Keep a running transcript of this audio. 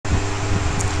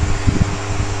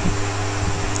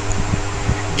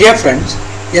Dear friends,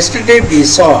 yesterday we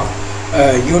saw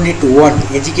Unit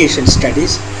 1 Education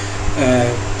Studies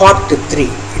Part 3.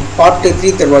 In Part 3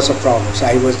 there was a problem. So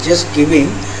I was just giving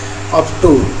up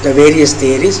to the various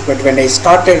theories, but when I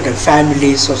started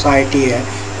family, society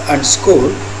and school,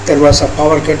 there was a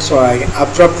power cut, so I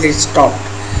abruptly stopped.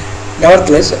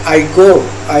 Nevertheless,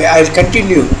 I'll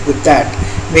continue with that.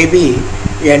 Maybe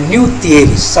a new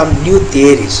theories, some new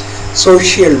theories,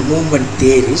 social movement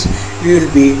theories, we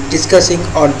will be discussing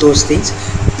on those things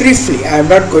briefly. I am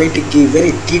not going to give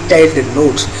very detailed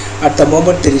notes. At the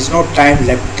moment there is no time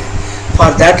left.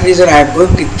 For that reason I am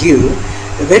going to give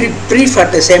a very brief,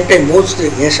 at the same time most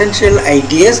essential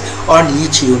ideas on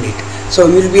each unit. So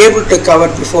we will be able to cover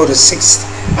before the 6th,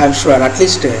 I am sure. At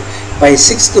least by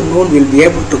 6th noon we will be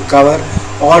able to cover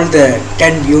all the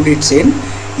 10 units in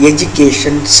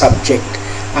education subject.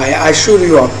 I assure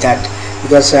you of that,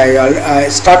 because I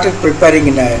started preparing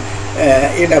in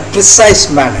a precise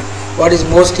manner. What is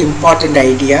most important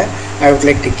idea I would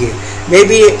like to give.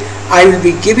 Maybe I will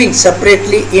be giving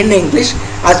separately in English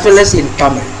as well as in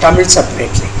Tamil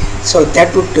separately. So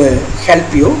that would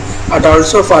help you, and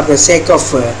also for the sake of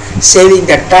saving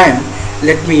that time,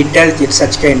 let me indulge in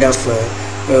such kind of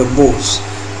moves.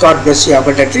 God bless you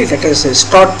abundantly. Let us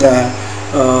start the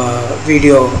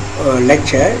video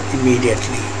lecture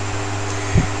immediately.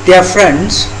 Dear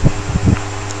friends,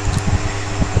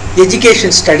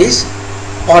 Education Studies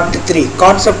Part 3,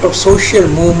 Concept of Social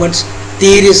Movements,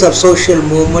 Theories of Social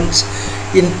Movements.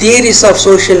 In theories of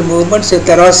social movements,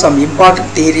 there are some important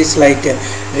theories like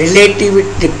relative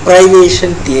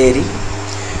deprivation theory,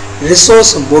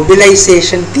 resource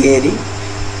mobilization theory,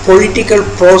 political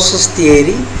process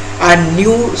theory, and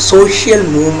new social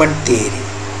movement theory.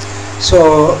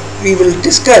 So we will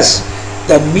discuss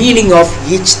the meaning of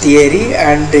each theory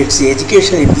and its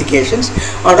educational implications,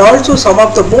 and also some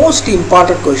of the most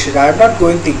important questions. I am not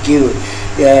going to give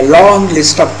a long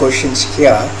list of questions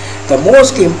here. The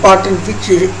most important which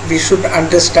we should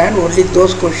understand, only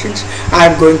those questions I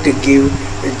am going to give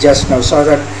just now, so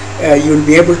that you will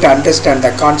be able to understand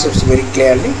the concepts very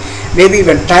clearly. Maybe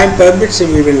when time permits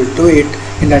we will do it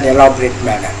in an elaborate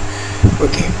manner.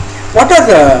 Okay,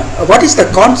 what is the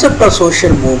concept of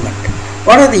social movement?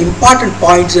 What are the important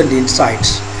points and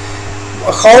insights?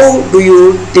 How do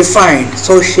you define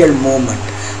social movement?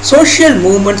 Social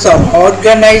movements are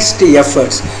organized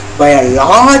efforts by a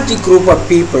large group of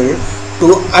people to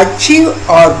achieve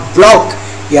or block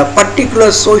a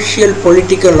particular social,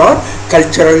 political or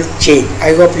cultural change.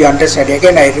 I hope you understand.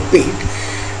 Again I repeat,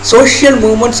 social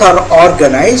movements are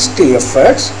organized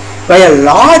efforts by a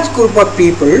large group of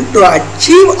people to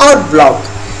achieve or block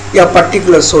a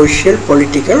particular social,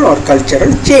 political or cultural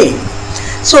change.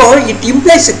 So it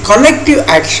implies collective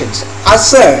actions.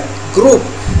 As a group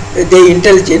they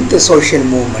indulge in the social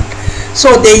movement.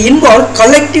 So they involve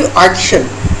collective action,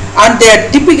 and they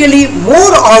are typically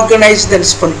more organized than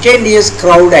spontaneous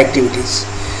crowd activities.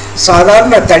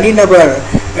 சாதாரண தனிநபர்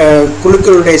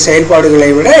குழுக்களுடைய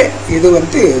செயல்பாடுகளை விட இது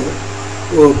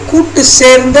கூட்டு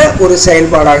சேர்ந்த ஒரு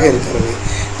செயல்பாடாக இருக்கிறது.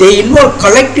 They involve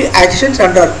collective actions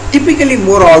and are typically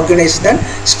more organized than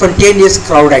spontaneous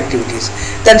crowd activities.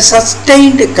 Then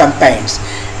sustained campaigns,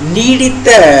 நீடித்த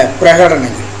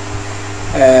பிரகடனங்கள்.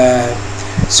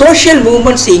 Social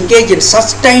movements engage in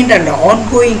sustained and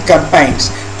ongoing campaigns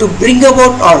to bring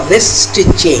about or resist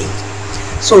change.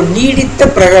 So நீடித்த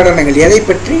பிரகடனங்கள் எதை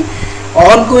பற்றி?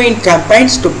 Ongoing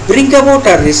campaigns to bring about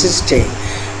or resist change.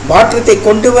 மாற்றத்தை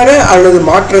கொண்டு வர அல்லது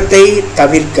மாற்றத்தை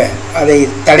தவிர்க்க, அதை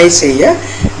தடை செய்ய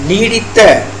நீடித்த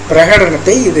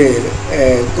பிரகடனத்தை இது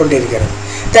கொண்டிருக்கிறது.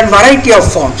 Then variety of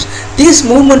forms. These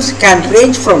movements can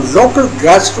range from local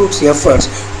grassroots efforts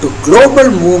to global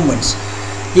movements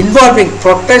involving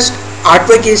protest,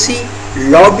 advocacy,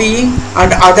 lobbying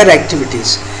and other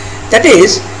activities. That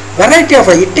is, variety of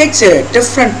it takes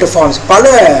different forms. பல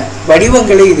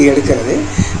வடிவங்களை இது எடுக்கிறது.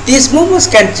 These movements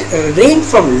can range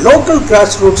from local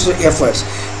grassroots efforts,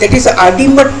 that is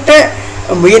அடிமட்ட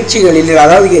முயற்சிகளில்,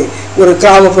 அதாவது ஒரு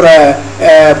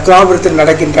கிராமப்புறத்தில்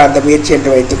நடக்கின்ற அந்த முயற்சி என்று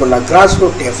வைத்துக்கொள்ளலாம்,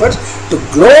 grassroots efforts, to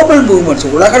global movements,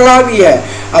 உலகளாவிய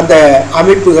அந்த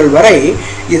அமைப்புகள் வரை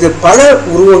இது பல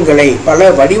உருவங்களை,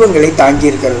 பல வடிவங்களை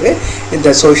தாங்கி இருக்கிறது இந்த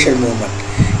social movement.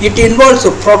 It involves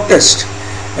protest,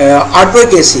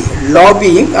 advocacy,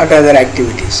 lobbying and other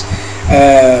activities.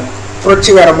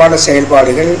 புரட்சிகரமான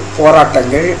செயல்பாடுகள்,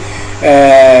 போராட்டங்கள்,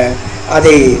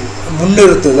 அதை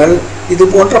முன்னிறுத்துதல், இது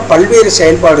போன்ற பல்வேறு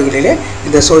செயல்பாடுகளிலே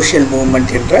இந்த சோஷியல்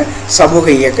மூவ்மெண்ட் என்ற சமூக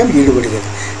இயக்கம் ஈடுபடுகிறது.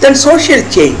 Then social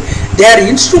change. They are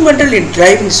instrumental in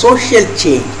driving social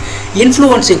change,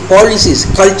 influencing policies,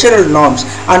 cultural norms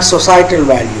and societal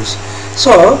values.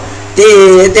 So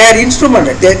they are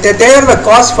instrumental. They are the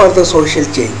cause for the social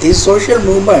change. These social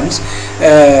movements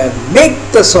make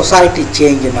the society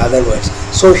change. In other words,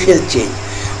 social change.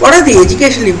 What are the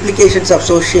educational implications of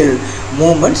social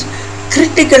movements?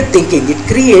 Critical thinking. It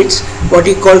creates what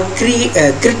you call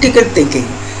critical thinking.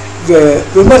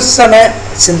 Vimarsana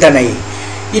Sindanai.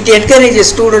 It encourages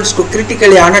students to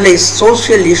critically analyze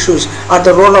social issues and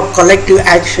the role of collective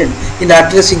action in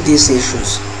addressing these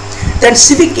issues. Then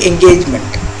civic engagement.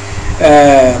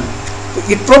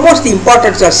 It promotes the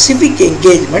importance of civic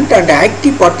engagement and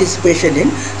active participation in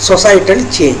societal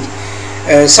change.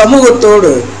 சமூகத்தோடு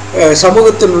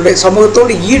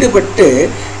ஈடுபட்டு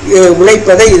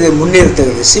உழைப்பதை இது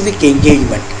முன்னிறுத்துகிறது. Civic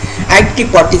engagement, active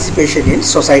participation in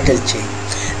societal change.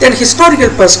 Then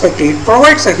historical perspective. It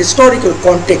provides a historical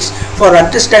context for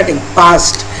understanding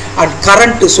past and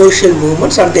current social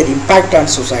movements and their impact on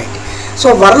society. So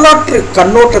வரலாற்று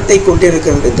கண்ணோட்டத்தை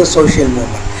கொண்டிருக்கிறது இந்த social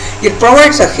movement. It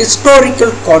provides a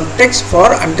historical context for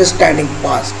understanding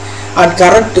past and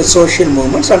current social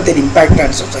movements and their impact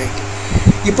on society.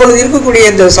 இப்பொழுது இருக்கக்கூடிய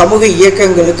இந்த சமூக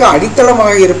இயக்கங்களுக்கு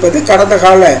அடித்தளமாக இருப்பது கடந்த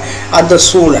கால அந்த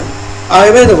சூழல்.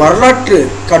 ஆகவே இது வரலாற்று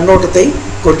கண்ணோட்டத்தை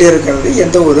கொண்டிருக்கிறது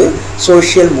எந்த ஒரு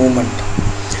social movement.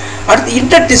 அடுத்து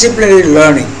interdisciplinary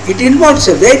learning. It involves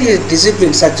various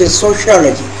disciplines such as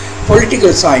sociology,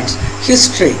 political science,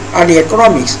 history and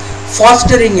economics,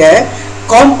 fostering a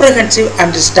comprehensive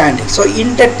understanding. So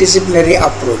interdisciplinary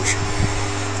approach.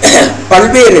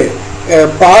 பல்வேறு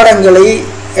பாடங்களை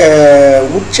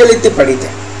உட்செலுத்தி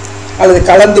படித்தல் அல்லது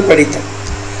கலந்து படித்தல்,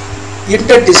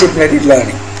 interdisciplinary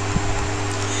learning.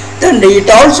 Then it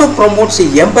also promotes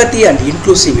empathy and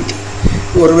inclusivity.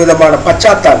 ஒரு விதமான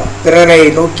பச்சாத்தாபம், பிறரை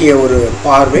நோக்கிய ஒரு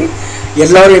பார்வை,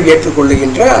 எல்லாரையும்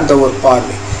ஏற்றுக்கொள்ளுகின்ற அந்த ஒரு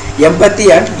பார்வை, empathy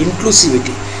and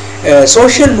inclusivity.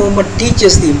 Social movement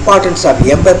teaches the importance of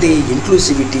empathy,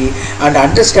 inclusivity and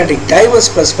understanding diverse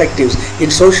perspectives in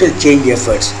social change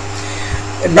efforts.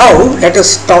 Now let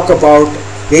us talk about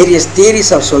various theories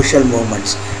of social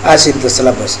movements as in the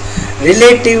syllabus.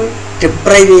 Relative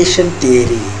deprivation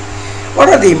theory. What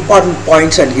are the important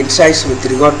points and insights with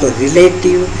regard to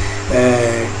relative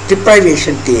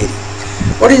deprivation theory?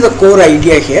 What is the core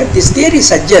idea here? This theory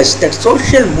suggests that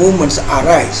social movements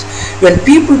arise when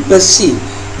people perceive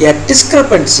a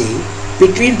discrepancy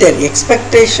between their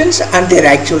expectations and their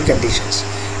actual conditions.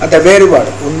 அந்த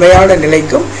வேறுபாடு, உண்மையான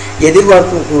நிலைக்கும்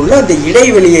எதிர்பார்ப்புக்கும் உள்ள அந்த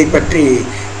இடைவெளியை பற்றி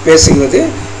பேசுகிறது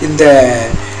இந்த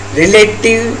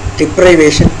ரிலேட்டிவ்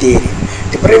டிப்ரைவேஷன் தியரி.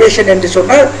 டிப்ரைவேஷன் என்று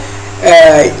சொன்னால்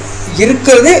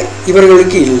இருக்கிறது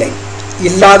இவர்களுக்கு இல்லை,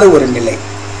 இல்லாத ஒரு நிலை,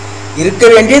 இருக்க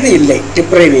வேண்டியது இல்லை,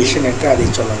 டிப்ரைவேஷன் என்று அதை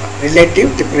சொல்லலாம். Relative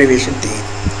deprivation theory.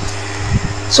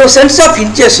 So sense of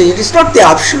injustice, it is not the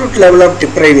absolute level of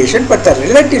deprivation but the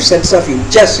relative sense of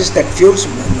injustice that fuels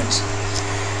movements.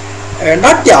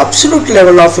 Not the absolute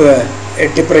level of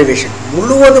deprivation,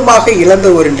 முழுவதுமாக இழந்த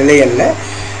ஒரு நிலை அல்ல,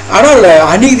 ஆனால்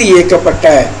அநீதி இயக்கப்பட்ட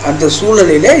அந்த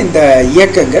சூழலிலே இந்த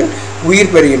இயக்கங்கள்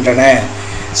உயிர் பெறுகின்றன.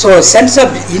 ஸோ சென்ஸ்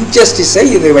ஆஃப் இன்ஜஸ்டிஸை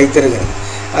இது வைத்திருக்கிறது,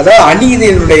 அதாவது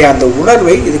அநீதியினுடைய அந்த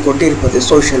உணர்வை இது கொண்டிருப்பது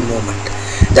social movement.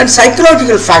 Then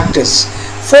psychological factors.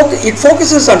 It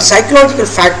focuses on psychological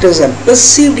factors and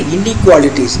perceived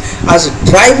inequalities as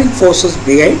driving forces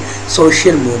behind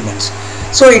social movements.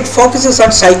 So it focuses on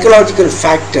psychological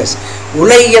factors.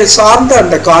 உலகியல் சார்ந்த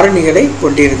அந்த காரணிகளை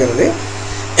கொண்டிருக்கிறது.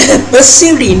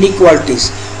 Perceived inequalities,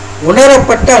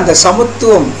 உணரப்பட்ட அந்த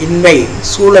சமத்துவம் இன்மை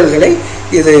சூழல்களை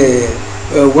இது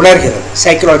உணர்கிறது.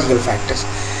 Psychological factors.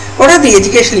 What are the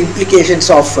educational implications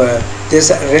of this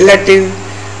relative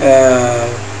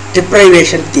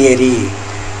deprivation theory?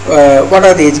 What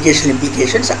are the educational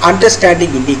implications?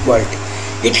 Understanding inequality.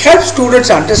 It helps students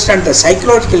understand the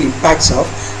psychological impacts of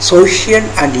social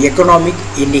and economic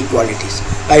inequalities.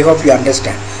 I hope you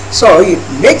understand. So it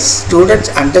makes students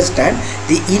understand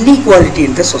the inequality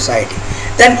in the society.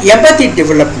 Then empathy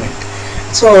development.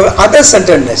 So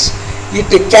other-centeredness.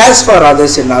 It cares for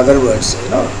others, in other words,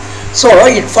 So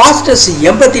it fosters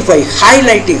empathy by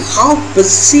highlighting how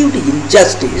perceived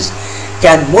injustice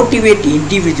can motivate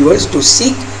individuals to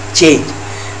seek change.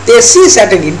 They see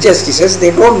certain injustices,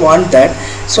 they don't want that,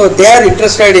 so they are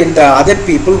interested in the other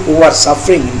people who are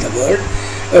suffering in the world.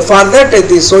 For that,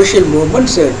 the social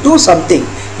movements do something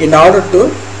in order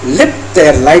to lift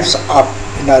their lives up,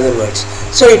 in other words.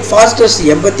 So it fosters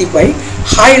empathy by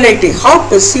highlighting how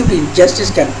perceived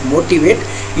injustice can motivate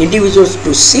individuals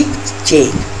to seek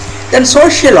change. Then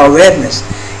social awareness.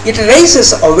 It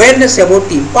raises awareness about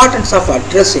the importance of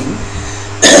addressing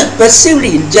perceived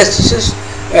injustices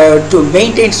to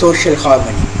maintain social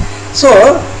harmony.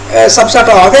 So some sort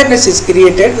of awareness is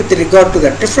created with regard to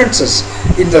the differences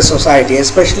in the society,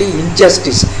 especially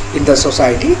injustice in the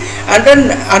society, and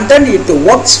then it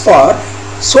works for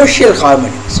social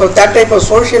harmony. So that type of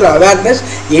social awareness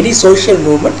any social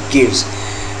movement gives.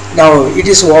 Now it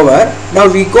is over.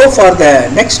 Now we go for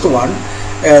the next one,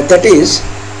 that is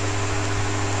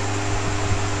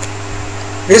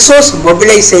resource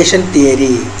mobilization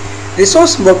theory.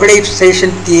 Resource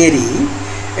mobilization theory,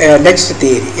 next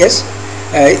theory, yes.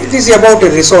 It is about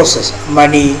resources,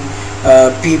 money,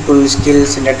 people,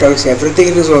 skills, networks,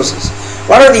 everything resources.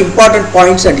 What are the important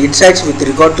points and insights with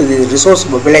regard to the resource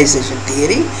mobilization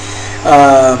theory?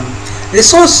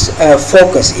 Resource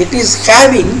focus. It is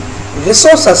having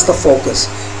resource as the focus.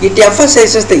 It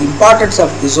emphasizes the importance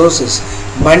of resources,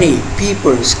 money,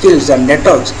 people, skills and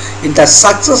networks in the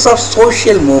success of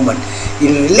social movement.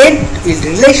 In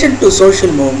relation to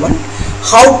social movement,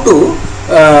 how to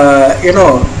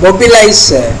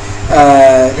mobilize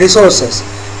resources,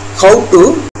 how to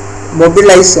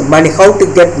mobilize money, how to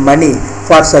get money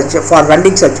for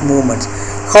running such movements,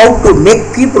 how to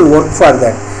make people work for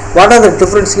that, what are the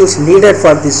different skills needed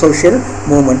for the social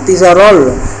movement. These are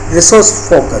all resource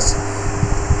focus.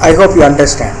 I hope you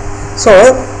understand. So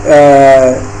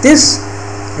this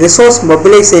resource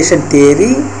mobilization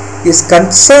theory is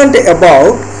concerned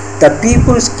about the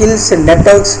people, skills and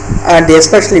networks and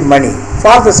especially money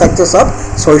for the success of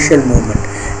social movement.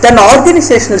 Then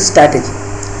organizational strategy.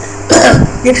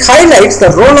 It highlights the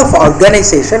role of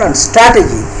organization and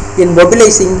strategy in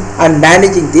mobilizing and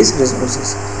managing these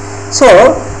resources. So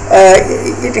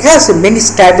it has many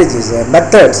strategies,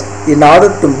 methods in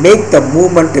order to make the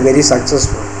movement very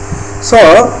successful. So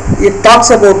it talks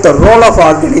about the role of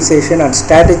organization and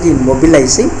strategy in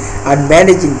mobilizing and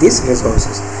managing these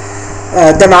resources.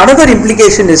 Then another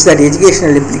implication is that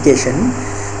educational implication.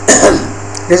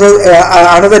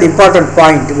 Another important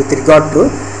point with regard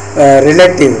to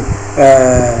relative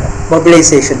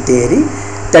mobilization theory,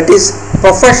 that is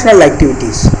professional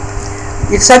activities.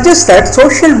 It suggests that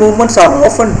social movements are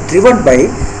often driven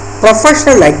by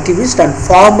professional activists and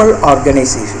formal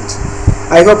organizations.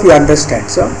 I hope you understand.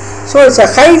 So it's a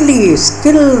highly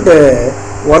skilled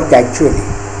work actually.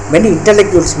 Many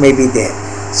intellectuals may be there.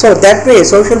 So that way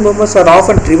social movements are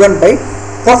often driven by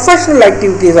professional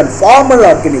activities and formal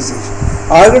organizations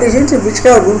which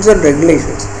have rules and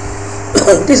regulations.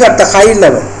 It is at the high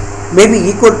level, maybe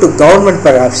equal to government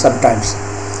perhaps sometimes.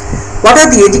 What are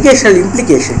the educational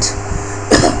implications?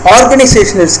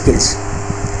 Organizational skills.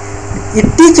 It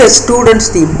teaches students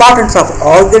the importance of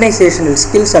organizational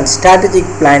skills and strategic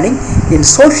planning in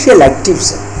social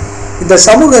activism. இந்த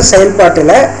சமூக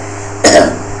செயல்பாட்டில்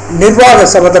நிர்வாக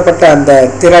சம்பந்தப்பட்ட அந்த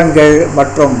திறன்கள்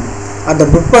மற்றும் அந்த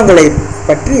நுட்பங்களை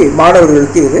பற்றி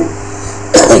மாணவர்களுக்கு இது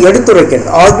எடுத்துரைக்கிறது.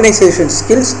 Organization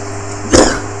skills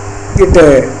it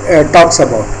talks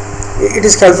about. It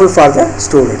is helpful for the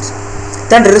students.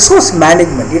 Then resource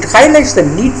management. It highlights the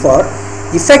need for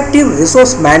effective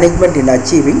resource management in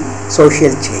achieving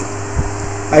social change.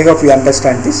 I hope you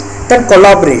understand this. Then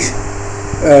collaboration.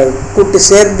 கூட்டு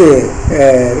சேர்ந்து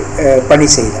பணி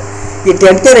செய்தல். It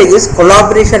encourages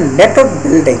collaboration, network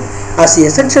building as the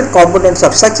essential components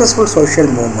of successful social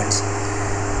movements.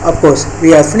 Of course, we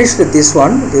have finished with this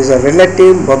one. This is a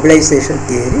relative mobilization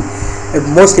theory.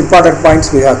 Most important points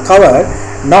we have covered.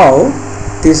 Now,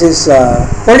 this is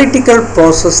political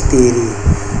process theory.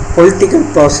 Political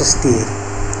process theory.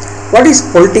 What is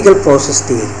political process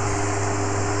theory?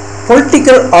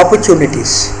 Political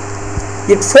opportunities.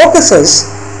 It focuses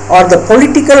on the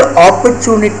political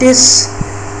opportunities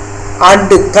and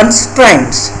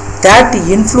constraints that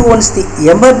influence the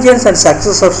emergence and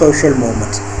success of social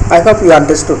movements. I hope you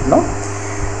understood, no?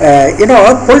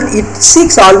 It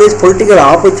seeks always political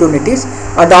opportunities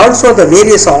and also the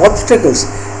various obstacles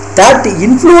that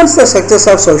influence the success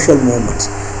of social movements.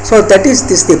 So that is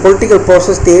the political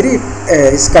process theory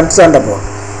is concerned about.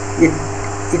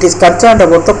 It is concerned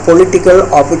about the political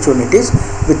opportunities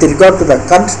with regard to the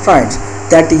constraints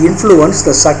that influence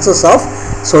the success of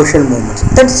social movements.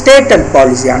 Then state and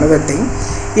policy, another thing.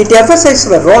 It emphasizes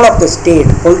the role of the state,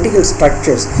 political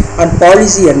structures and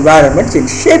policy environments in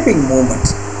shaping movements.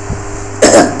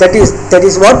 that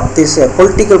is what this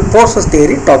political process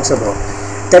theory talks about.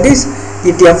 That is,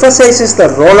 it emphasizes the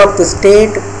role of the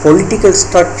state, political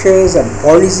structures and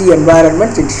policy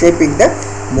environments in shaping the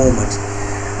movements.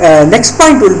 Next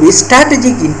point will be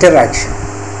strategic interaction.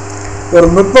 ஒரு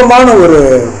நுட்பமான ஒரு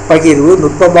பகிர்வு,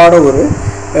 நுட்பமான ஒரு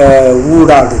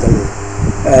ஊடாடுதல்,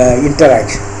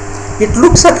 interaction. It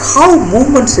looks at how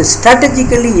movements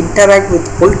strategically interact with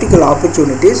political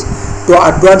opportunities to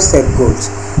advance their goals.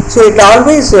 So it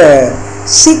always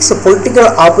seeks political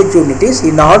opportunities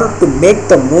in order to make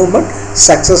the movement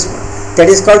successful. That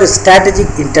is called a strategic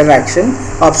interaction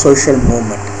of social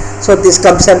movement. So this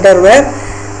comes under where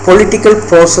political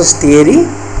process theory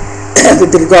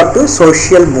with regard to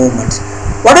social movements.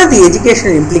 What are the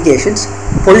educational implications?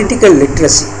 Political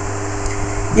literacy.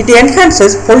 It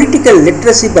enhances political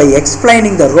literacy by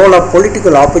explaining the role of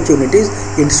political opportunities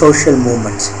in social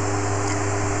movements.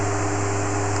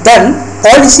 Then,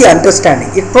 policy understanding.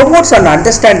 It promotes an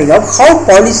understanding of how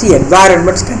policy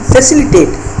environments can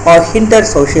facilitate or hinder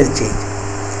social change.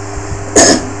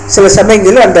 சில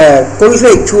சமயங்களில் அந்த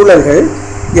கொள்கை சூழல்கள்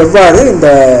எவ்வாறு இந்த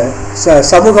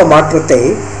சமூக மாற்றத்தை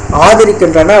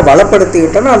ஆதரிக்கின்றன,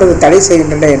 வளப்படுத்துகின்றன அல்லது தடை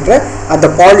செய்கின்றன என்ற அந்த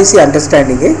பாலிசி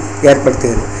அண்டர்ஸ்டாண்டிங்கை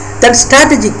ஏற்படுத்துகிறது. Then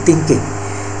strategic thinking.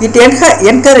 It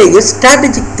encourages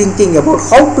strategic thinking about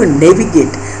how to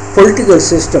navigate political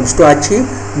systems to achieve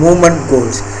movement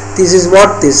goals. This is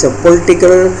what this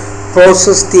political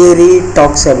process theory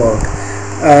talks about.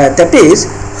 That is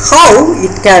how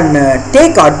it can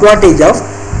take advantage of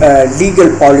legal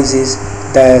policies,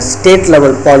 the state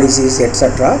level policies,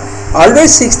 etc.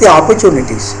 Always seeks the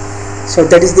opportunities. So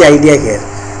that is the idea here.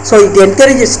 So it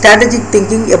encourages strategic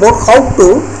thinking about how to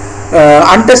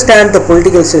understand the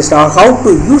political system or how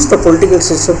to use the political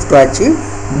systems to achieve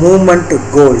movement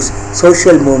goals,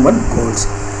 social movement goals.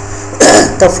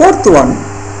 The fourth one,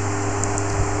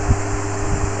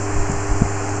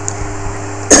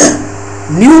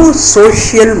 new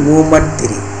social movement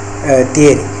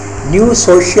theory. New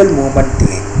social movement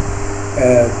theory.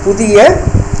 புதிய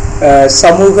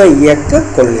சமூக இயக்க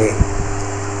கொள்கை.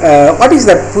 What is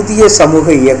that புதிய சமூக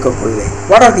இயக்க கொள்கை?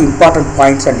 What are the important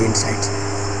points and insights?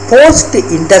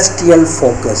 Post-industrial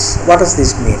focus. What does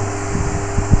this mean?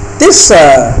 This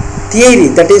theory,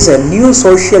 that is a new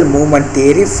social movement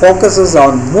theory, focuses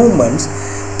on movements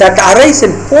that arise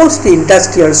in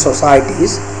post-industrial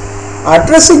societies,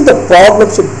 addressing the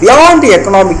problems beyond the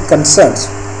economic concerns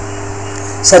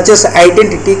such as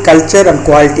identity, culture and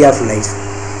quality of life.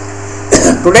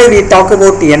 Today we talk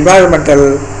about the environmental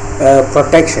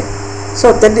protection.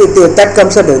 So that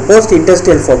comes under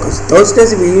post-industrial focus. Those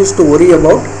days we used to worry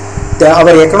about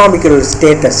our economical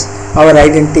status, our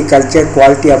identity, culture,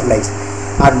 quality of life.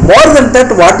 And more than that,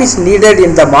 what is needed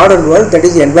in the modern world, that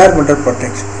is environmental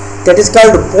protection. That is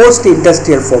called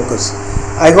post-industrial focus.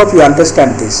 I hope you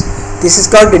understand this. This is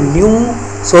called a new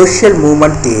social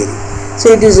movement theory. So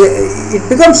it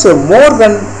becomes more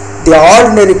than the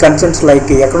ordinary concerns like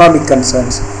economic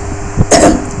concerns,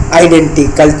 identity,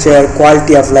 culture,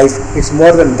 quality of life. It's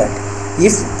more than that.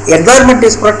 If environment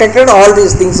is protected, all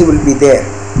these things will be there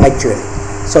actually.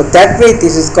 So that way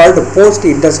this is called a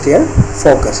post-industrial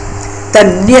focus. The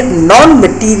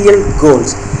non-material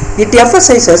goals. It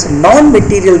emphasizes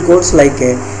non-material goals like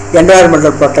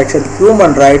environmental protection,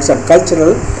 human rights and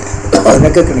cultural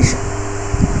recognition.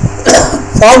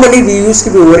 Formerly we used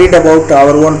to be worried about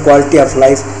our own quality of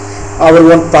life, our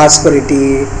own prosperity,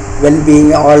 well-being,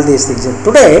 all these things. And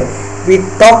today we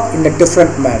talk in a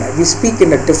different manner. We speak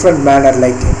in a different manner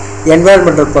like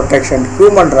environmental protection,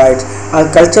 human rights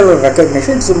and cultural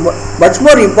recognition. It's much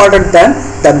more important than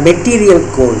the material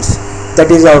goals. That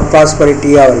is our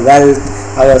prosperity, our wealth,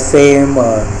 our fame,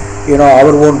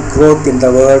 our own growth in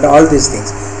the world, all these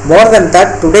things. More than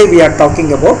that, today we are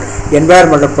talking about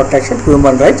environmental protection,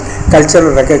 human rights,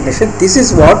 cultural recognition. This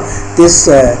is what this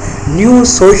new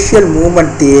social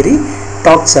movement theory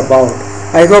talks about.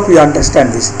 I hope you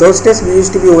understand this. Those days we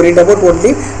used to be worried about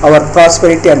only our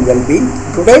prosperity and well-being.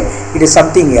 Today it is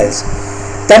something else.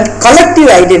 Then collective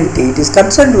identity. It is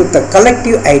concerned with the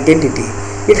collective identity.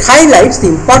 It highlights the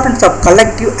importance of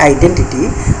collective identity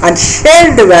and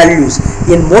shared values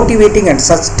in motivating and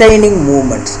sustaining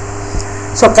movements.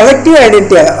 So collective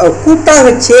identity, கூட்டாக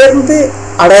சேர்ந்து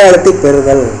அடையாளத்தை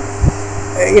பெறுதல்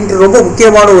இன்று ரொம்ப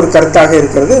முக்கியமான ஒரு கருத்தாக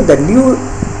இருக்கிறது இந்த new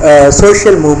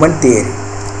social movement theory.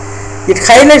 It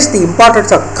highlights the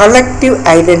importance of collective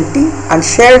identity and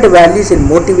shared values in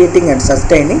motivating and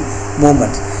sustaining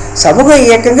movements. சமூக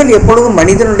இயக்கங்கள் எப்பொழுதும்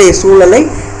மனிதனுடைய சூழலை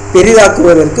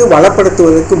பெரிதாக்குவதற்கு,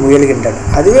 வளப்படுத்துவதற்கு முயல்கின்றன.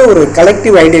 அதுவே ஒரு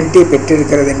கலெக்டிவ் ஐடென்டிட்டி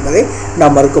பெற்றிருக்கிறது என்பதை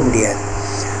நாம் மறுக்க முடியாது.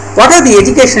 What are the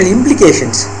educational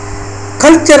implications?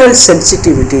 Cultural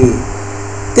sensitivity.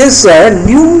 This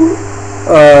new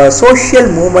social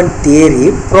movement theory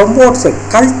promotes a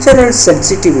cultural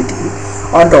sensitivity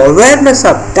and awareness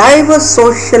of diverse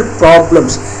social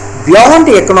problems beyond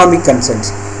economic concerns.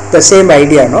 The same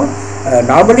idea, no?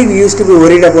 Normally we used to be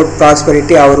worried about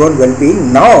prosperity, our own well-being.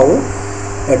 Now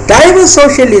diverse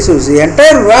social issues, the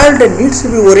entire world needs to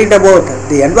be worried about.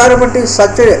 The environment is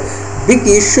such a big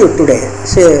issue today.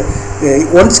 So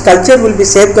one's culture will be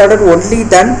safeguarded only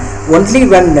then only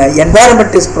when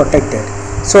environment is protected.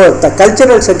 So the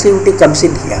cultural sensitivity comes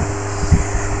in here.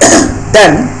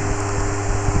 Then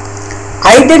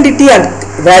identity and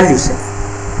values.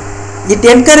 It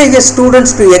encourages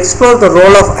students to explore the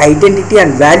role of identity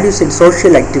and values in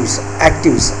social activism.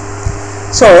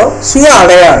 So சுய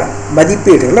அடையாளம்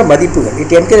மதிப்புகள்.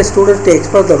 It encourages students to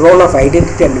explore the role of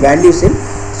identity and values in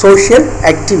social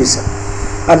activism.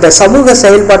 அந்த சமூக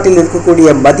செயல்பாட்டில் இருக்கக்கூடிய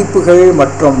மதிப்புகள்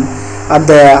மற்றும்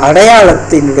அந்த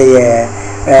அடையாளத்தினுடைய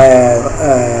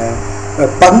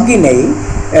பங்கினை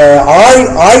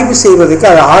ஆய்வு செய்வதற்கு,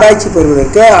 அதை ஆராய்ச்சி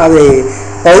பெறுவதற்கு, அதை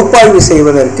பகுப்பாய்வு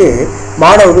செய்வதற்கு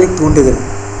மாணவர்களை தூண்டுகிறது.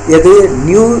 எது?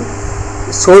 New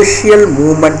social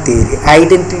movement theory,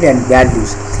 identity and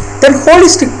values. Then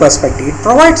holistic perspective. It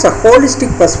provides a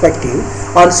holistic perspective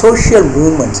on social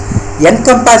movements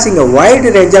encompassing a wide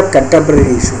range of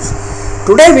contemporary issues.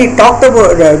 Today we talk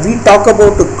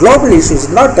about global issues,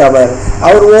 not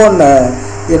our own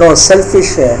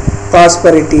selfish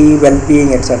prosperity, well-being,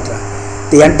 etc.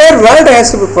 The entire world has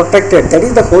to be protected. That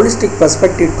is the holistic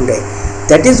perspective today.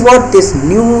 That is what this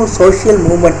new social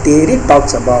movement theory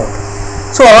talks about.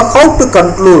 So how to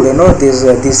conclude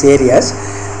these areas?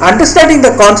 Understanding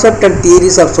the concept and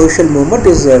theories of social movement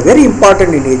is very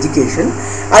important in education,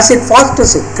 as it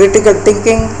fosters critical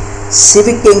thinking,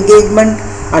 civic engagement,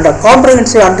 and a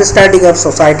comprehensive understanding of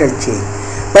societal change.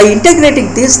 By integrating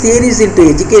these theories into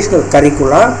educational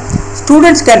curricula,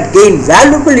 students can gain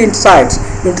valuable insights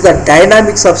into the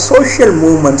dynamics of social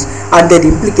movements and their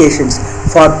implications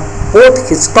for both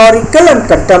historical and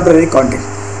contemporary context.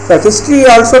 So history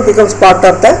also becomes part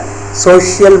of the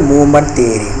social movement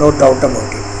theory, no doubt about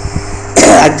it.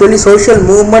 Actually, social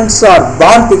movements are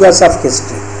born because of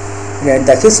history. In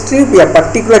the history, a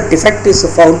particular defect is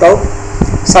found out,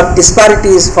 some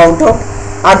disparity is found out,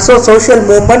 and so social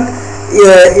movement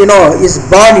is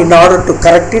born in order to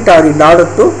correct it, or in order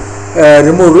to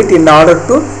remove it, in order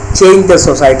to change the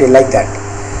society, like that.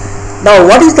 Now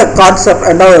what is the concept?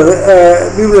 And now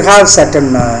we will have certain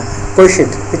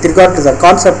questions with regard to the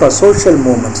concept of social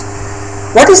movements.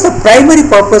 What is the primary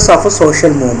purpose of a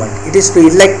social movement? It is to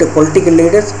elect political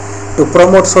leaders, to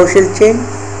promote social change,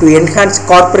 to enhance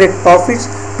corporate profits,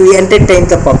 to entertain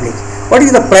the public. What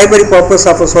is the primary purpose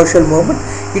of a social movement?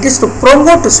 It is to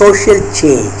promote social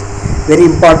change. Very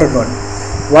important one.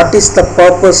 What is the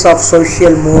purpose of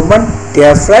social movement?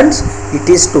 Dear friends, it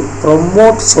is to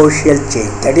promote social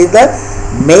change. That is the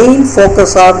main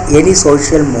focus of any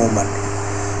social movement.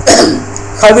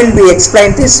 How will we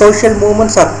explain this? Social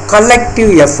movements are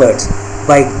collective efforts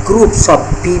by groups of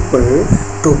people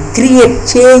to create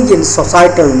change in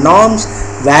societal norms,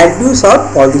 values, or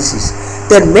policies.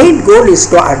 Their main goal is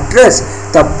to address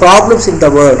the problems in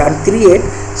the world and create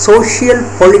social,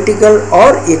 political,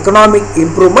 or economic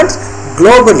improvements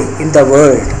globally in the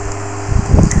world.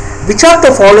 Which of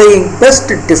the following best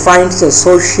defines a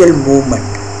social movement?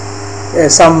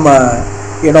 Some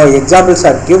examples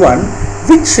are given.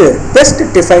 Which best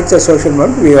defines a social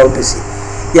movement? We have to see.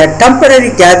 A temporary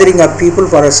gathering of people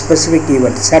for a specific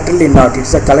event. Certainly not.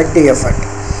 It's a collective effort.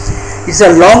 It's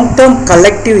a long-term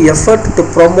collective effort to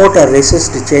promote or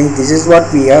resist change. This is what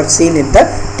we have seen in the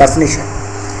definition.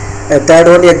 Third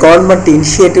one, a government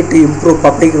initiative to improve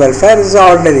public welfare is an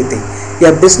ordinary thing.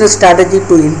 A business strategy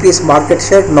to increase market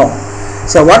share? No.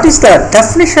 So what is the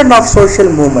definition of social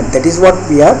movement? That is what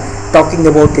we are talking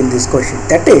about in this question.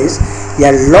 That is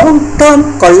a long-term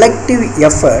collective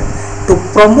effort to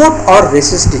promote or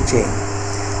resist change.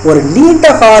 ஒரு நீண்ட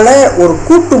கால ஒரு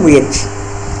கூட்டு முயற்சி,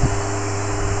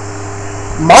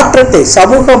 மாற்றத்தை,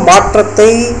 சமூக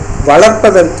மாற்றத்தை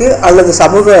வளர்ப்பதற்கு அல்லது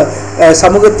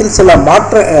சமூகத்தில் சில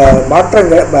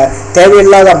மாற்றங்கள்,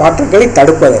 தேவையில்லாத மாற்றங்களை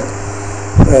தடுப்பதற்கு,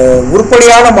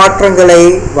 உருப்படியான மாற்றங்களை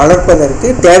வளர்ப்பதற்கு,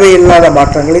 தேவையில்லாத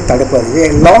மாற்றங்களை தடுப்பதற்கு,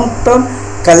 long term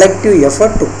collective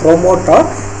effort to promote or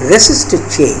resist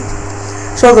change.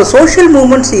 So the social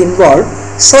movements involve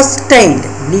sustained,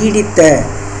 நீடித்த,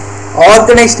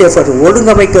 organized effort,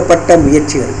 ஒழுங்கமைக்கப்பட்ட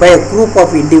முயற்சிகள் by a group of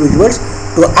individuals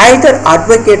to either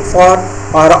advocate for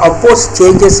or oppose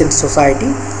changes in society,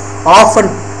 often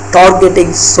targeting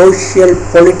social,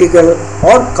 political,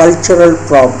 or cultural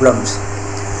problems.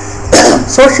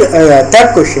 Third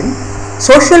question,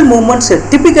 social movements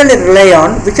typically rely on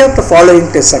which of the following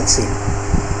to succeed?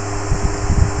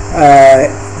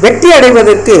 வெற்றி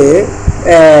அடைவதற்கு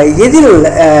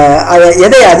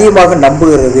எதை அதிகமாக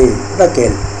நம்புகிறது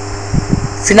கேள்வி.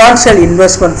 Financial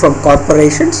investment from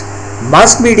corporations,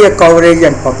 mass media coverage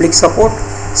and public support,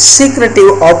 secretive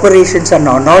operations and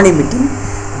anonymity,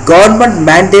 government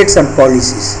mandates and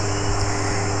policies.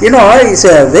 It's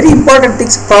a very important thing.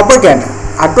 Propaganda,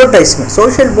 advertisement.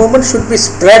 Social movement should be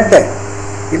spread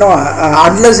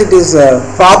unless it is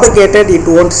propagated, it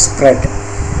won't spread.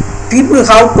 People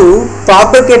have to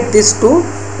propagate this to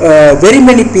very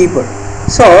many people.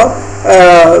 So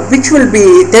which will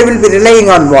be, they will be relying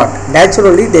on what?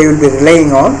 Naturally they will be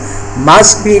relying on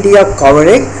mass media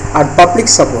coverage and public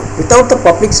support. Without the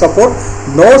public support,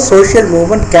 no social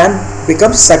movement can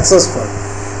become successful.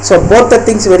 So both the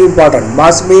things very important.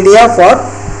 Mass media for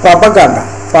propaganda,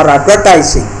 for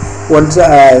advertising once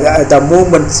the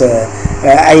movement's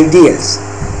ideals.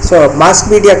 So mass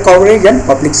media coverage and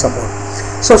public support.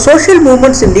 So social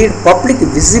movements need public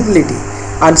visibility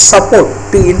and support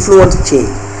to influence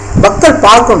change. மக்கள்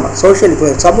பார்க்கணும், social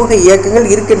சமூக இயக்கங்கள்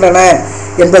இருக்கின்றன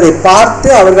என்பதை பார்த்து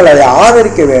அவர்கள் அதை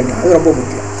ஆதரிக்க வேண்டும். அது ரொம்ப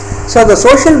முக்கியம். So the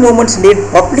social movements need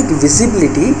public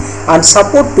visibility and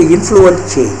support to influence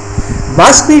change.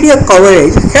 Mass media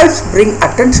coverage helps bring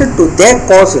attention to their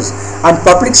causes, and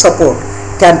public support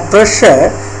can pressure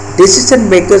decision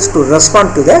makers to respond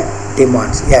to the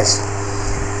demands. Yes.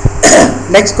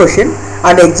 Next question.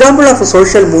 An example of a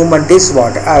social movement is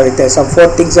what? Some 4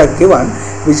 things are given,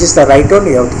 which is the right one.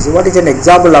 You have to see what is an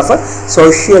example of a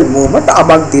social movement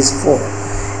among these 4.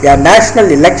 A national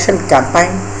election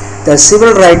campaign, the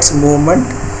civil rights movement,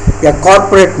 a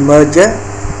corporate merger,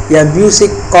 a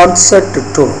music concert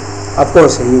tour. Of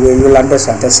course, you will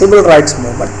understand the civil rights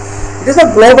movement. It is a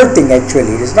global thing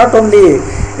actually. It is not only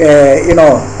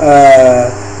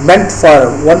meant for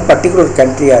one particular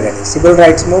country or any. Civil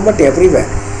rights movement everywhere,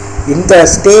 in the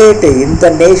state, in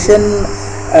the nation,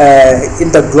 in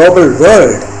the global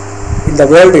world, in the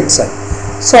world itself.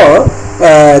 So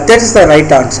that is the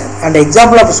right answer. And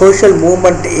example of social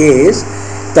movement is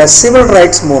the civil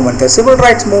rights movement. The civil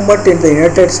rights movement in the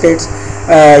United States,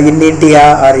 in India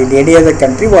or in any other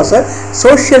country was a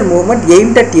social movement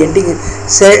aimed at ending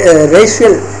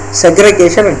racial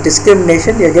segregation and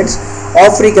discrimination against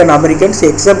African Americans,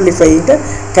 exemplifying the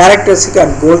characteristics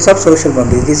and goals of social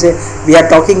movement. We are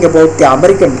talking about the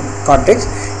American context.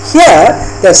 Here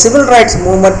the civil rights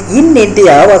movement in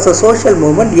India was a social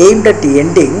movement aimed at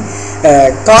ending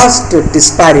caste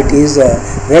disparities,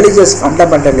 religious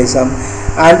fundamentalism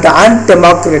and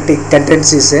undemocratic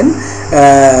tendencies in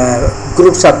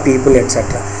groups of people, etc.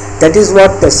 That is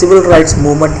what the civil rights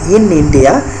movement in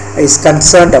India is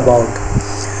concerned about.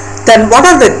 Then what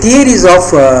are the theories of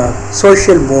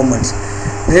social movements?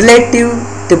 Relative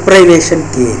deprivation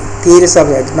theory. Theories of,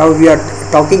 now we are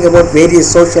talking about various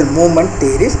social movement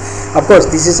theories. Of course,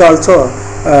 this is also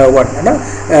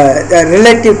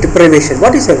relative deprivation.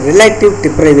 What is a relative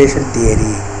deprivation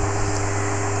theory?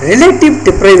 Relative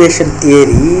deprivation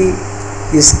theory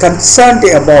is concerned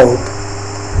about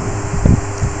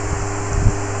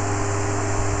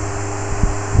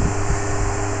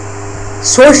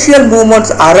social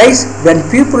movements arise when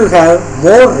people have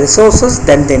more resources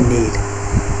than they need,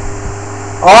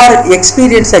 or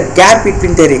experience a gap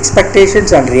between their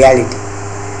expectations and reality,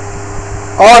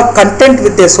 or content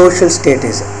with their social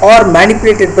status, or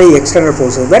manipulated by external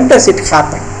forces. When does it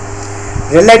happen?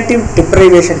 Relative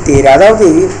deprivation theory, அதாவது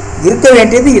இருக்க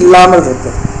வேண்டியது இல்லாமல்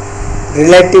இருப்பது.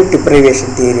 Relative deprivation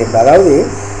theory அதாவது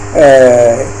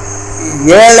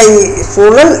ஏழை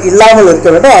சூழல் இல்லாமல் இருக்க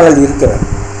வேண்டும், அவர்கள் இருக்க வேண்டும்.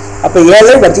 அப்போ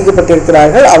ஏழை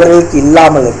வஞ்சிக்கப்பட்டிருக்கிறார்கள், அவர்களுக்கு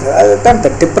இல்லாமல் இருக்கிறது. அதுதான் இந்த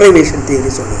டிப்ரைவேஷன்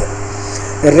தியரி சொல்லுகிறது.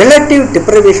 The relative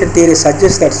deprivation theory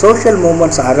suggests that social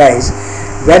movements arise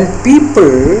when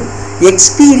people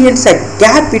experience a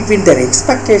gap between their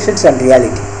expectations and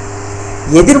reality.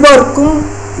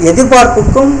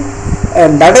 எதிர்பார்ப்புக்கும்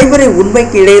நடைமுறை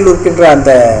உண்மைக்கு இடையில் இருக்கின்ற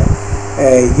அந்த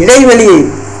இடைவெளியை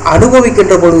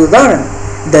அனுபவிக்கின்ற பொழுதுதான்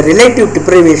இந்த ரிலேட்டிவ்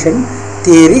டிப்ரைவேஷன்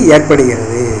தியரி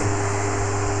ஏற்படுகிறது.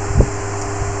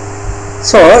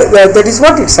 So that is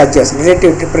what it suggests.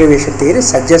 Relative deprivation theory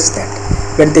suggests that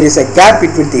when there is a gap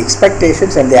between the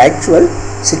expectations and the actual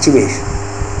situation.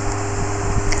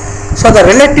 So the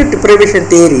relative deprivation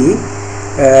theory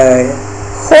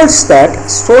holds that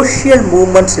social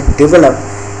movements develop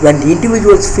when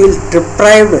individuals feel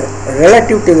deprived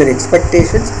relative to their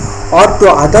expectations or to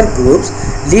other groups,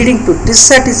 leading to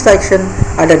dissatisfaction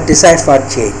and a desire for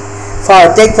change.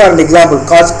 Take for an example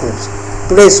caste groups.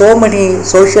 Today so many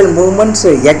social movements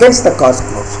against the caste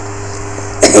groups.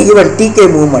 Even TK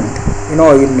movement, in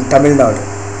Tamil Nadu,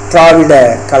 Travida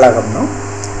Kalagam,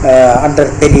 under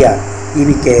Periyar,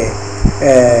 EVK,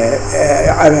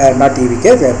 not EVK,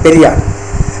 Periyar.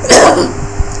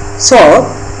 So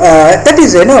that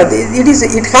is,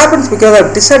 it happens because of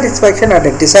dissatisfaction and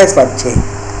a desire for change.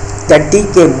 The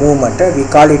TK movement, we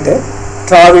call it a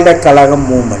Travida Kalagam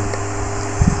movement.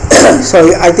 So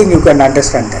I think you can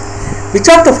understand that. Which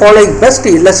of the following best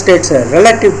illustrates a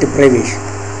relative deprivation?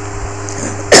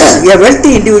 A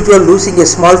wealthy individual losing a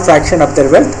small fraction of their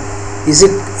wealth, Is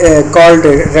it called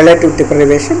relative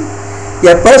deprivation?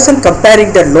 A person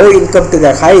comparing the low income to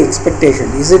the high expectation,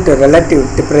 is it a relative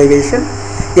deprivation?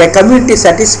 A community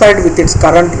satisfied with its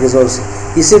current resources,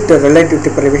 is it a relative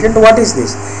deprivation? What is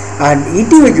this? An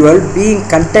individual being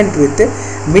content with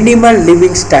minimal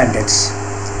living standards,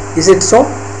 is it so?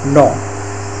 No.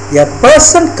 A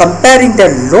person comparing the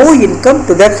low income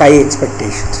to the high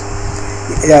expectations.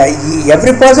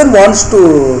 Every person wants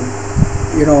to,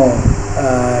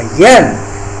 earn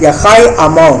a high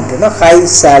amount, high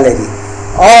salary,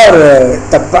 or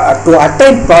to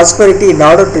attain prosperity in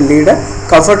order to lead a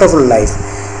comfortable life.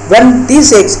 When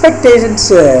these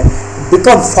expectations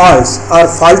become false or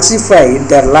falsify in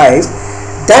their life,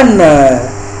 then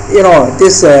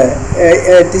this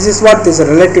is what this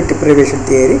relative deprivation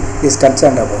theory is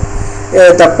concerned about.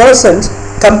 The persons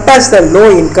compares the low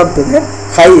income to the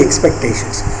high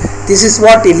expectations. This is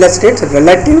what illustrates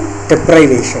relative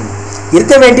deprivation.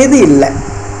 இருக்க வேண்டியது இல்லை.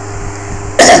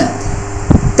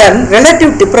 Then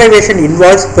relative deprivation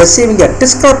involves perceiving a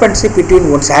discrepancy between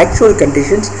one's actual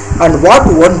conditions and what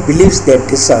one believes they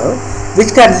deserve,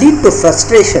 which can lead to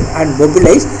frustration and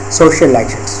mobilize social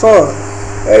actions. So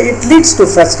it leads to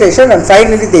frustration, and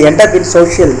finally they end up in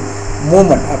social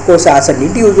movement. Of course, as an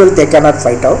individual they cannot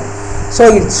fight out. So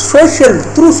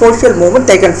through social movement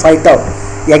they can fight out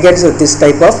against this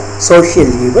type of social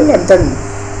evil, and then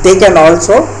they can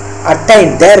also attain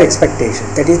their expectation.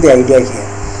 That is the idea here.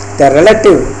 The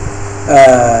relative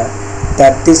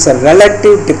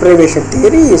relative deprivation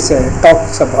theory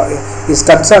is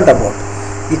concerned about.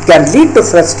 It can lead to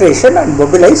frustration and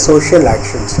mobilize social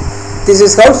actions. This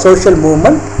is how social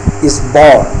movement is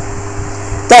born.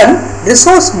 Then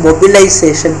resource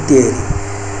mobilization theory.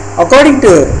 According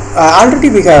to already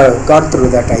we have gone through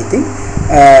that, I think.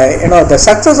 The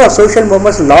success of social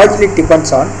movements largely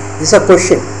depends on, this is a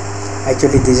question.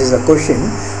 Actually, this is a question.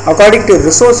 According to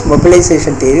resource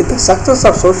mobilization theory, the success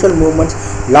of social movements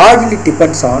largely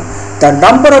depends on the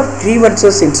number of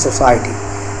grievances in society,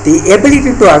 the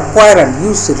ability to acquire and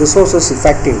use resources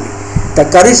effectively, the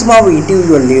charisma of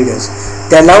individual leaders,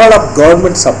 the level of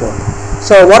government support.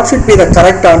 So, what should be the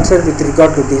correct answer with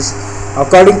regard to this?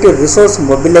 According to resource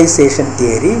mobilization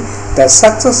theory, the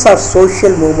success of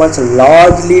social movements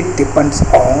largely depends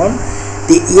on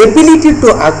the ability to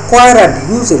acquire and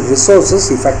use resources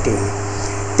effectively.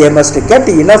 They must get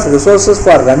enough resources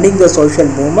for running the social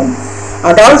movement,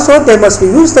 and also they must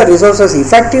use the resources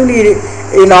effectively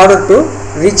in order to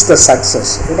reach the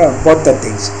success. Both the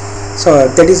things. So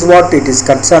that is what it is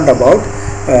concerned about,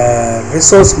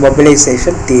 resource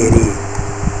mobilization theory.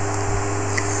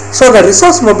 So the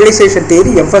resource mobilization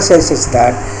theory emphasizes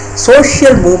that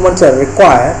social movements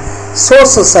require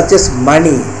sources such as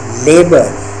money, labor,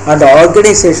 and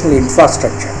organizational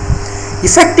infrastructure.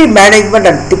 Effective management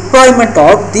and deployment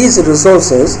of these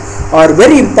resources are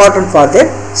very important for their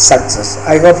success.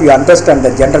 I hope you understand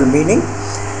the general meaning.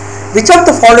 Which of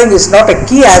the following is not a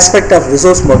key aspect of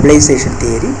resource mobilization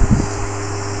theory?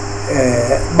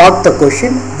 Mark the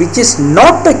question. Which is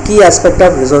not the key aspect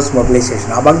of resource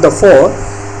mobilization? Among the four,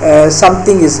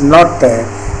 something is not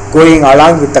going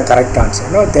along with the correct answer.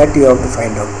 That you have to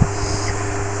find out.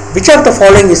 Which of the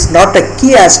following is not a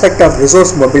key aspect of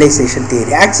resource mobilization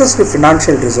theory? Access to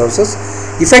financial resources,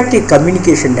 effective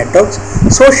communication networks,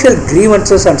 social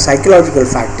grievances and psychological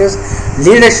factors,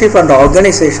 leadership and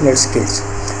organizational skills.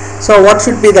 So what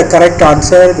should be the correct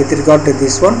answer with regard to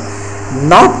this one?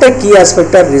 Not a key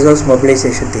aspect of resource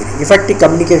mobilization theory. Effective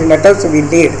communication networks we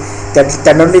need,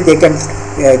 then only they can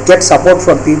get support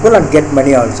from people and get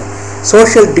money also.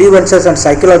 Social grievances and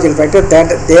psychological factors,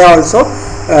 that they also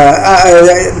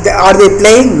are they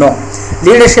playing? No.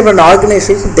 Leadership and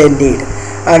organization they need,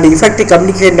 and effective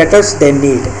communication networks they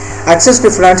need. Access to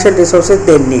financial resources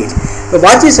they need.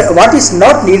 What is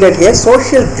not needed here?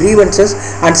 Social grievances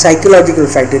and psychological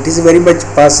factors. It is very much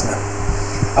personal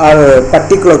or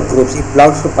particular groups. It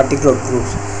belongs to particular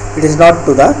groups. It is not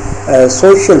to the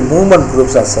social movement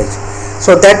groups as such.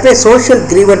 So that way, social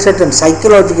grievances and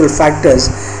psychological factors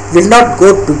will not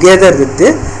go together with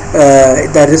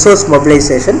the resource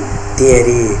mobilization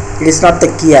theory. It is not the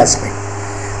key aspect.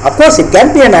 Of course, it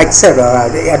can be an accept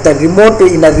at the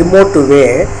in a remote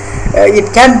way.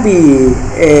 It can be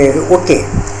okay,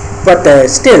 but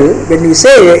still, when you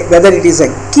say whether it is a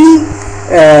key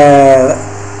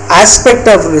aspect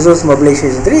of resource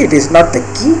mobilization theory, it is not the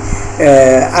key.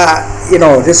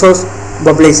 Resource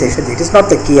mobilization. It is not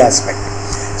the key aspect.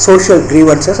 Social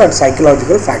grievances and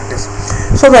psychological factors.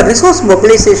 So the resource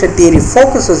mobilization theory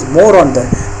focuses more on the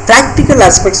practical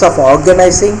aspects of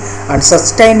organizing and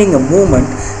sustaining a movement,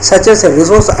 such as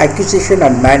resource acquisition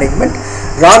and management,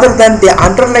 rather than the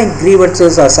underlying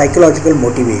grievances or psychological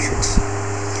motivations.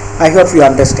 I hope you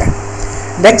understand.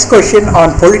 Next question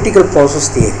on political process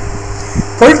theory.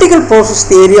 Political process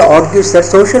theory argues that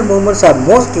social movements are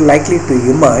most likely to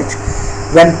emerge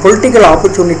when political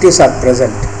opportunities are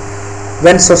present,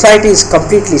 when society is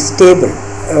completely stable,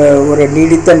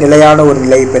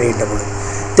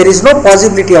 there is no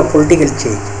possibility of political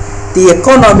change, the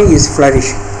economy is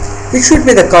flourishing. Which should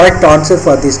be the correct answer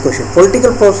for this question?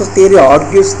 Political process theory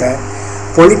argues that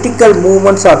political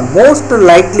movements are most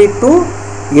likely to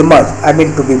emerge,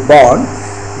 to be born,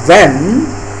 when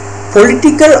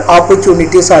political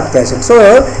opportunities are present. So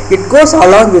it goes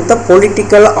along with the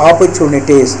political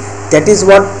opportunities. That is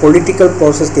what political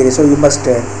process theory. So you must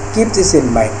keep this in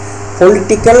mind.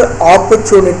 Political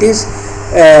opportunities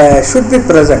should be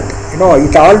present.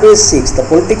 It always seeks, the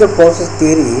political process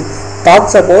theory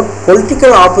talks about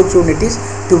political opportunities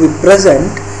to be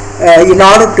present in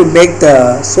order to make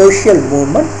the social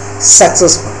movement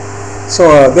successful.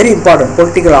 So very important,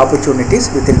 political opportunities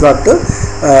with regard to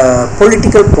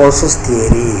political process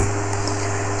theory.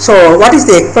 So what is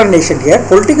the explanation here?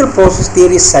 Political process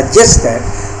theory suggests that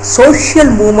social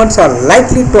movements are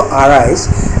likely to arise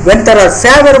when there are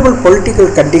favorable political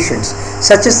conditions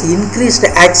such as increased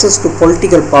access to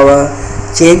political power,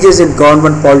 changes in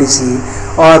government policy,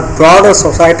 or broader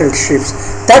societal shifts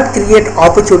that create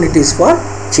opportunities for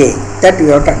change. That we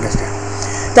have to understand.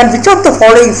 Then which of the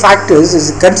following factors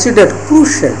is considered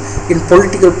crucial in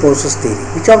political process theory?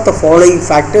 Which of the following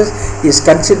factors is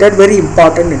considered very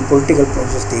important in political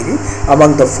process theory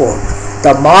among the four?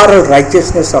 The moral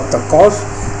righteousness of the cause,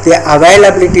 the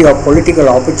availability of political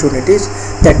opportunities,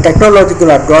 the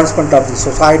technological advancement of the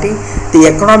society,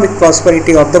 the economic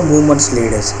prosperity of the movement's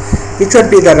leaders. Which would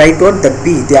be the right one? The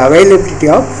B, the availability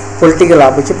of political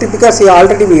opportunity, because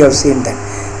already we have seen that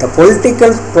the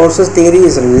political process theory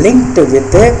is linked with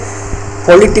the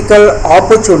political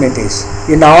opportunities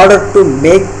in order to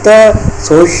make the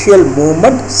social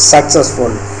movement successful.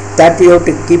 That we have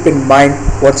to keep in mind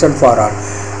once and for all.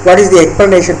 What is the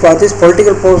explanation for this?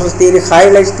 Political process theory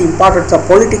highlights the importance of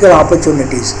political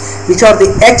opportunities, which are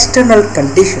the external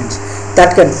conditions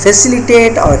that can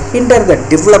facilitate or hinder the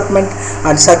development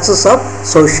and success of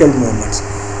social movements.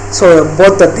 So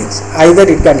both the things, either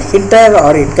it can hinder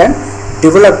or it can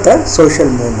develop the social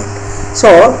movement. So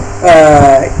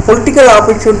political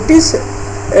opportunities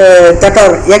that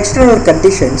are external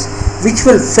conditions which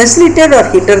will facilitate or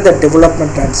hinder the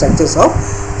development and success of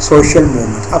social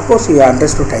movements. Of course you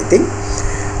understood, I think.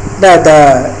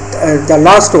 The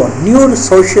last one, new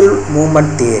social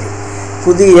movement theory.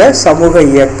 புதிய சமூக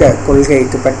இயக்க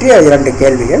கொள்கைக்கு பற்றிய 2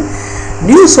 கேள்விகள்.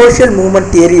 New social movement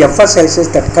theory emphasizes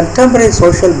that contemporary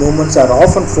social movements are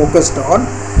often focused on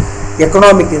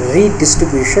economic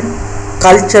redistribution,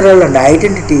 cultural and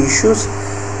identity issues,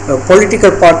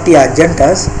 political party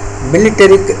agendas,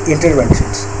 military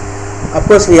interventions. Of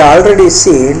course, we already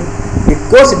seen it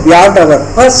goes beyond our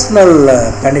personal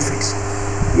benefits.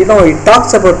 It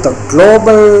talks about the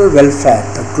global welfare,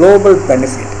 the global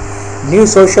benefit. New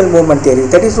social movement theory.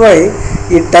 That is why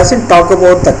it doesn't talk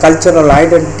about the cultural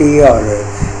identity or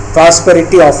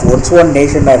prosperity of one's own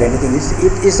nation or anything.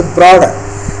 It is broader.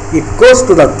 It goes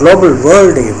to the global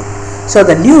world even. So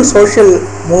the new social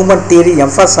movement theory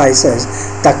emphasizes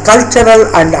the cultural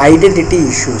and identity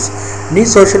issues. New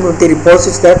social movement theory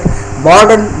posits that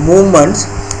modern movements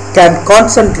can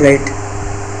concentrate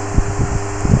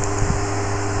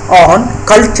on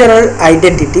cultural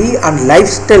identity and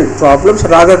lifestyle problems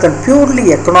rather than purely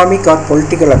economic or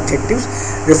political objectives,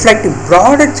 reflecting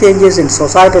broader changes in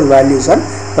societal values and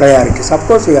priorities. Of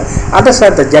course, we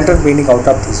understand the general meaning out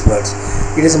of these words.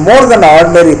 It is more than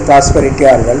ordinary prosperity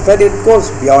or welfare. It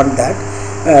goes beyond that.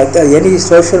 Any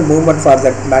social movement for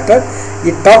that matter,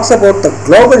 it talks about the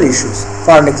global issues.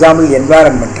 For an example,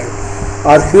 environmental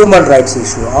or human rights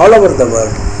issue all over the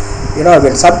world.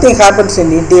 When something happens in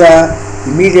India,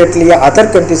 immediately other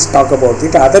countries talk about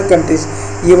it. Other countries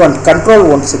even control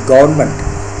one's government.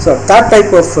 So that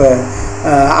type of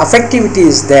affectivity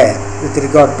is there with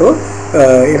regard to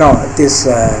this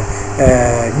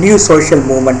new social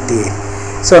movement theory.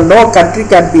 So no country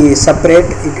can be separate.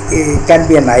 It can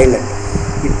be an island.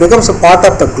 It becomes a part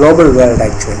of the global world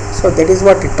actually. So that is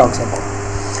what it talks about.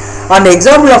 An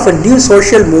example of a new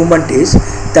social movement is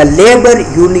the labor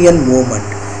union movement,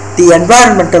 the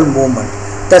environmental movement,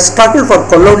 the struggle for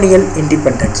colonial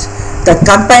independence, the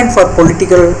campaign for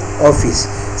political office.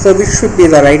 So which should be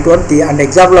the right one? An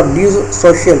example of new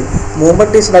social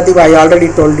movement is nothing, I already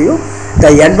told you,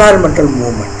 the environmental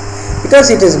movement, because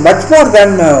it is much more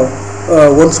than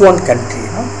one's own country,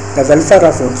 the welfare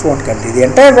of one's own country. The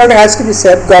entire world has to be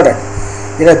safeguarded.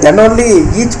 then only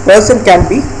each person can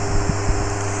be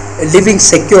living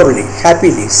securely,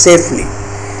 happily, safely.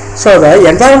 So the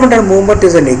environmental movement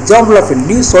is an example of a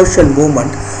new social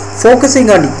movement focusing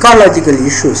on ecological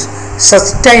issues,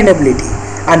 sustainability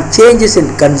and changes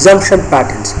in consumption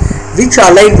patterns, which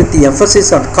align with the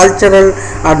emphasis on cultural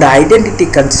and identity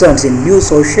concerns in new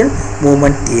social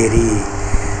movement theory.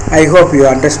 I hope you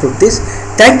understood this.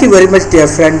 Thank you very much, dear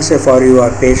friends, for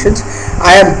your patience.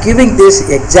 I am giving this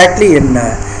exactly in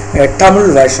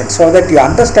Tamil version so that you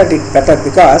understand it better,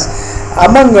 because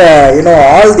among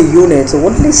all the units,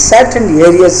 only certain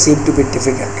areas seem to be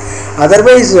difficult.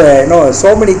 Otherwise,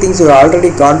 so many things you have already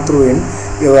gone through in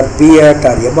your B.Ed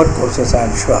or M.Ed courses, I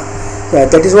am sure.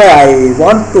 That is why I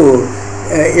want to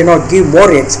give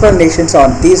more explanations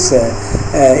on these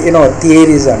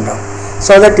theories and all,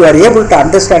 so that you are able to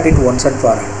understand it once and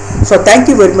for all. So thank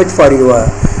you very much for your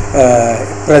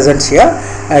presence here.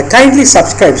 Kindly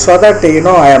subscribe so that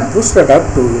I am boosted up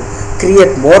to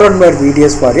create more and more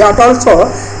videos for you, and also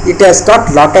it has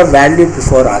got lot of value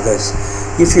before others.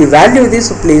 If you value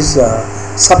this, please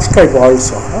subscribe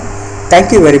also.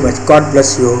 Thank you very much. God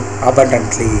bless you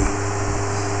abundantly.